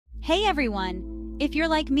Hey everyone! If you're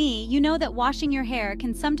like me, you know that washing your hair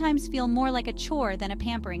can sometimes feel more like a chore than a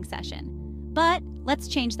pampering session. But let's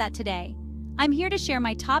change that today. I'm here to share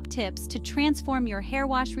my top tips to transform your hair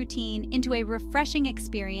wash routine into a refreshing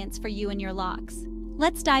experience for you and your locks.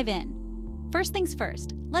 Let's dive in. First things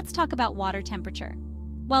first, let's talk about water temperature.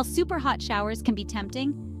 While super hot showers can be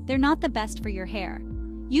tempting, they're not the best for your hair.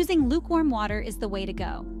 Using lukewarm water is the way to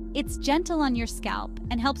go. It's gentle on your scalp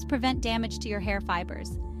and helps prevent damage to your hair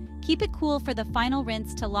fibers. Keep it cool for the final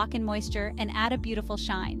rinse to lock in moisture and add a beautiful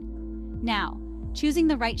shine. Now, choosing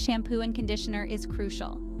the right shampoo and conditioner is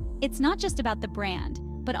crucial. It's not just about the brand,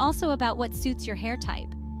 but also about what suits your hair type.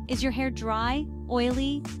 Is your hair dry,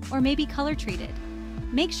 oily, or maybe color treated?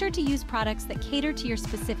 Make sure to use products that cater to your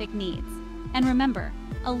specific needs. And remember,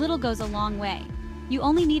 a little goes a long way. You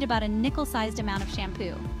only need about a nickel-sized amount of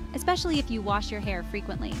shampoo, especially if you wash your hair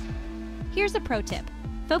frequently. Here's a pro tip.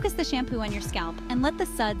 Focus the shampoo on your scalp and let the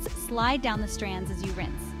suds slide down the strands as you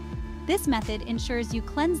rinse. This method ensures you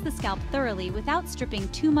cleanse the scalp thoroughly without stripping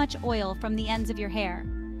too much oil from the ends of your hair.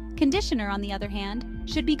 Conditioner, on the other hand,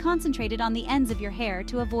 should be concentrated on the ends of your hair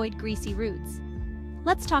to avoid greasy roots.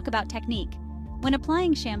 Let's talk about technique. When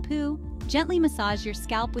applying shampoo, gently massage your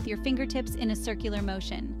scalp with your fingertips in a circular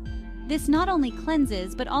motion. This not only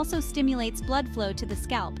cleanses but also stimulates blood flow to the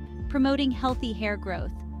scalp, promoting healthy hair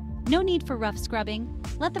growth. No need for rough scrubbing,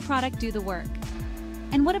 let the product do the work.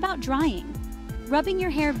 And what about drying? Rubbing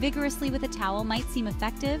your hair vigorously with a towel might seem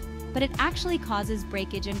effective, but it actually causes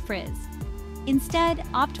breakage and frizz. Instead,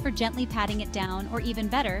 opt for gently patting it down, or even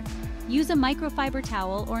better, use a microfiber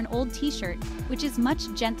towel or an old t-shirt, which is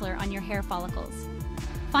much gentler on your hair follicles.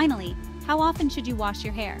 Finally, how often should you wash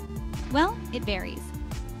your hair? Well, it varies.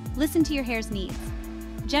 Listen to your hair's needs.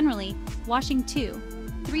 Generally, washing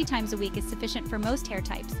 2-3 times a week is sufficient for most hair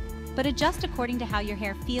types, but adjust according to how your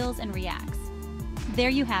hair feels and reacts. There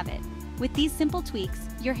you have it. With these simple tweaks,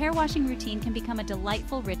 your hair washing routine can become a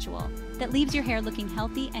delightful ritual that leaves your hair looking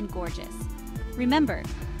healthy and gorgeous. Remember,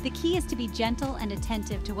 the key is to be gentle and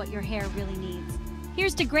attentive to what your hair really needs.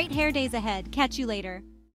 Here's to great hair days ahead. Catch you later.